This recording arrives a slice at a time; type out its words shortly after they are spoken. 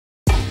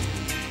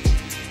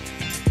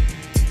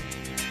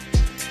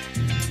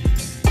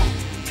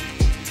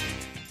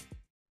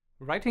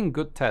Writing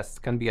good tests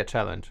can be a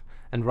challenge,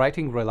 and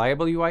writing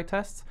reliable UI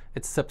tests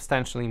is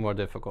substantially more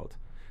difficult.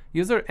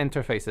 User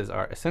interfaces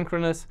are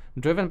asynchronous,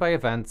 driven by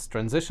events,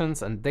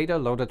 transitions, and data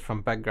loaded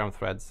from background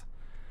threads.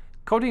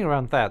 Coding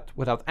around that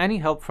without any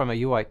help from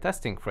a UI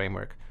testing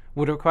framework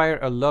would require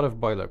a lot of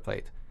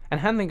boilerplate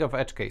and handling of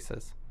edge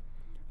cases.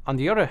 On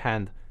the other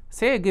hand,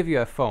 say I give you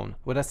a phone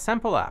with a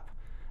sample app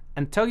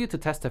and tell you to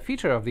test a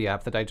feature of the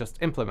app that I just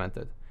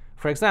implemented.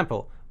 For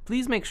example,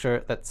 please make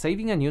sure that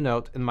saving a new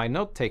note in my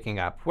note-taking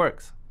app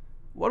works.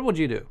 What would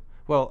you do?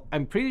 Well,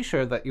 I'm pretty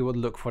sure that you would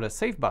look for the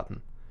Save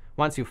button.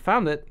 Once you've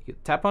found it, you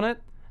tap on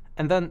it,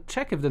 and then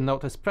check if the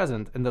note is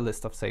present in the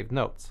list of saved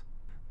notes.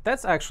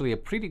 That's actually a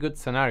pretty good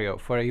scenario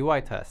for a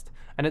UI test,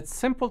 and it's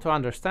simple to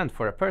understand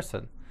for a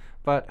person.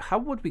 But how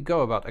would we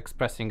go about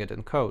expressing it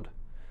in code?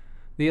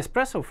 The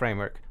Espresso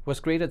framework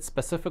was created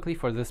specifically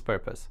for this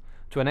purpose,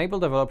 to enable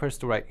developers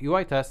to write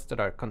UI tests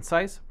that are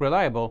concise,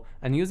 reliable,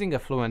 and using a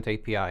fluent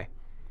API.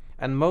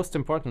 And most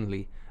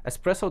importantly,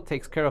 Espresso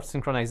takes care of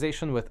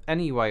synchronization with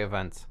any UI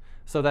events,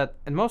 so that,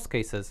 in most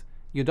cases,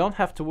 you don't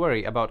have to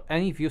worry about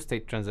any view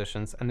state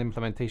transitions and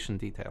implementation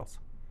details.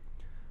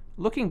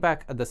 Looking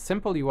back at the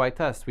simple UI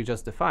test we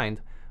just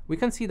defined, we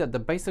can see that the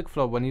basic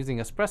flow when using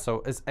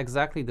Espresso is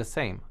exactly the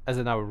same as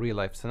in our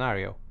real-life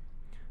scenario.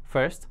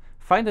 First,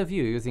 find a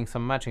view using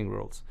some matching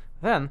rules,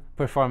 then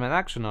perform an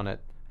action on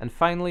it, and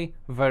finally,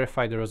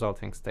 verify the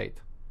resulting state.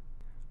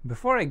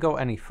 Before I go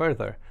any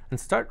further and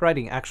start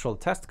writing actual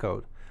test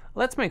code,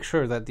 let's make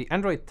sure that the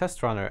Android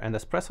test runner and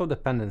Espresso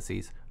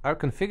dependencies are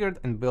configured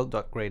in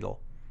build.gradle.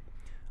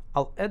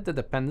 I'll add the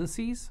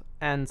dependencies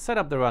and set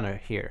up the runner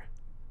here.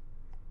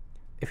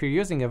 If you're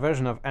using a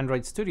version of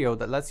Android Studio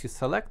that lets you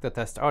select the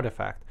test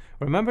artifact,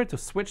 remember to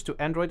switch to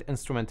Android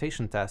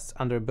instrumentation tests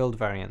under build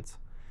variants.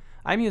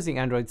 I'm using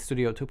Android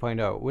Studio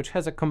 2.0, which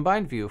has a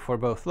combined view for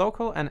both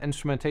local and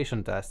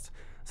instrumentation tests,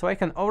 so I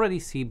can already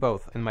see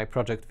both in my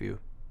project view.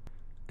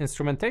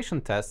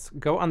 Instrumentation tests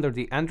go under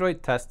the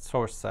Android test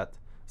source set,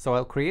 so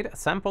I'll create a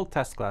sample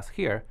test class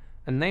here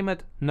and name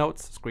it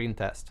Notes Screen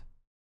Test.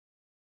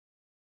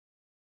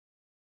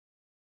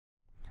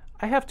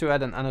 I have to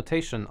add an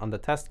annotation on the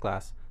test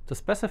class to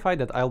specify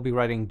that I'll be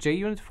writing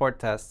JUnit4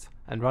 tests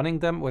and running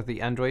them with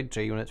the Android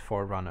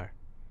JUnit4 runner.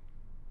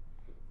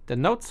 The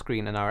Notes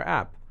screen in our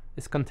app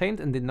is contained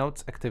in the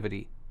Notes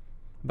activity.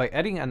 By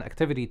adding an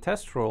activity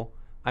test rule,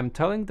 I'm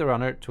telling the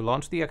runner to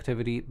launch the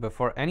activity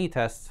before any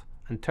tests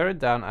and tear it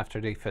down after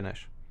they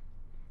finish.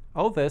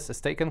 All this is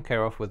taken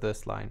care of with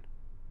this line.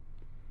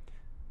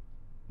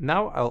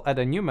 Now I'll add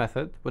a new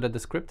method with a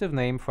descriptive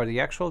name for the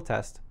actual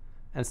test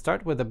and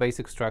start with the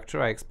basic structure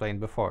I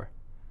explained before.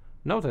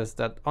 Notice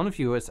that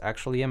onView is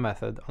actually a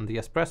method on the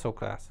Espresso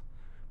class,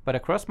 but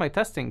across my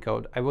testing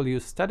code I will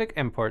use static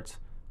imports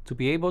to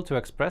be able to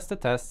express the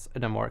tests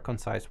in a more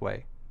concise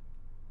way.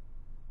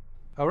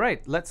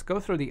 Alright, let's go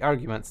through the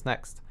arguments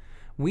next.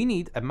 We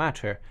need a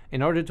matcher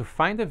in order to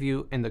find a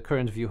view in the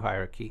current view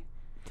hierarchy.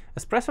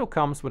 Espresso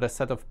comes with a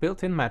set of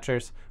built-in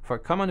matchers for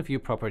common view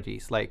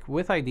properties like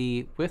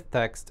withID,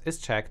 withText,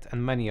 isChecked,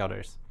 and many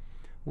others.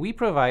 We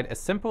provide a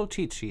simple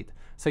cheat sheet,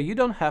 so you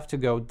don't have to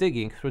go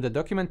digging through the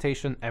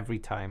documentation every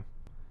time.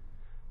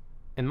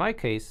 In my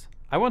case,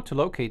 I want to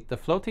locate the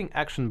floating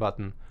action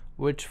button,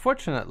 which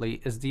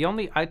fortunately is the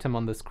only item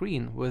on the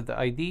screen with the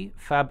ID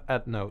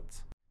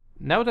fab@notes.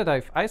 Now that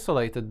I've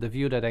isolated the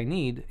view that I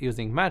need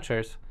using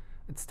matchers,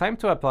 it's time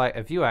to apply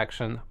a view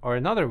action, or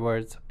in other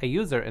words, a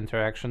user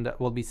interaction that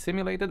will be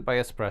simulated by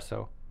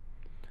Espresso.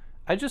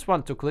 I just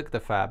want to click the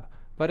fab,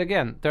 but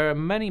again, there are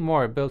many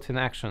more built-in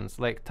actions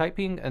like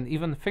typing and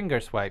even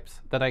finger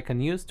swipes that I can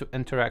use to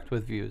interact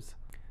with views.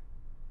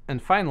 And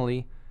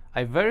finally,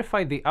 I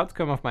verified the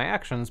outcome of my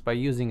actions by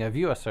using a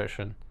view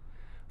assertion.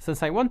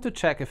 Since I want to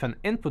check if an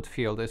input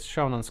field is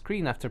shown on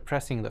screen after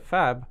pressing the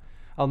fab,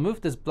 I'll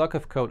move this block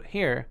of code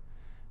here,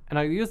 and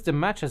I'll use the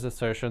matches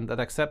assertion that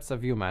accepts a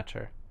view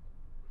matcher.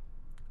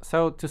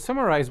 So to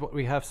summarize what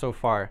we have so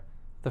far,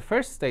 the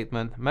first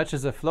statement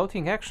matches a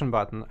floating action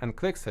button and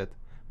clicks it,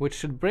 which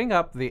should bring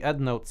up the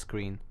Add Note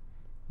screen.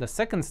 The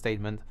second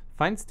statement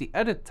finds the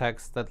edit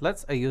text that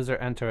lets a user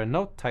enter a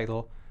note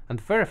title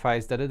and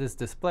verifies that it is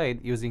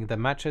displayed using the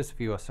matches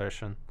view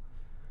assertion.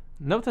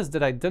 Notice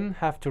that I didn't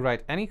have to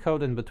write any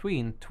code in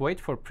between to wait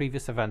for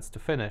previous events to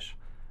finish,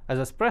 as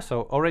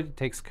Espresso already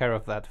takes care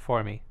of that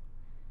for me.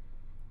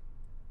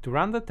 To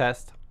run the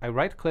test, I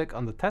right-click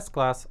on the test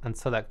class and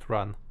select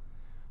Run.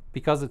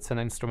 Because it's an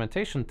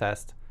instrumentation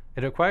test,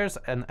 it requires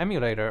an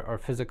emulator or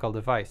physical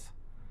device.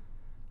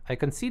 I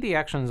can see the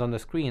actions on the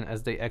screen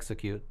as they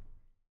execute.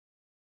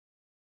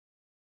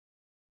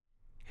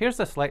 Here's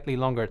a slightly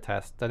longer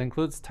test that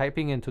includes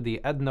typing into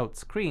the Add Note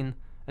screen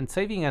and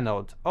saving a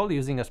note, all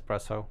using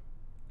Espresso.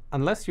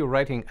 Unless you're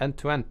writing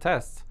end-to-end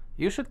tests,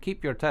 you should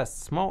keep your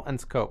tests small and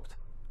scoped,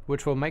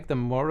 which will make them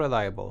more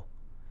reliable.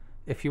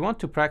 If you want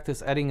to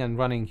practice adding and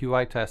running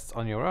UI tests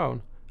on your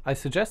own, I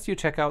suggest you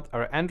check out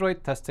our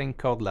Android Testing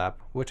Code Lab,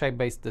 which I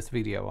based this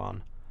video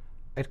on.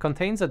 It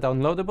contains a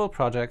downloadable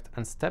project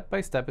and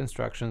step-by-step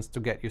instructions to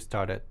get you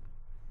started.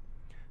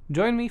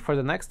 Join me for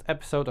the next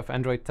episode of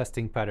Android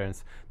Testing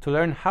Patterns to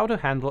learn how to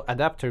handle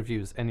adapter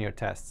views in your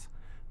tests.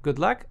 Good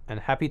luck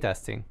and happy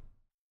testing!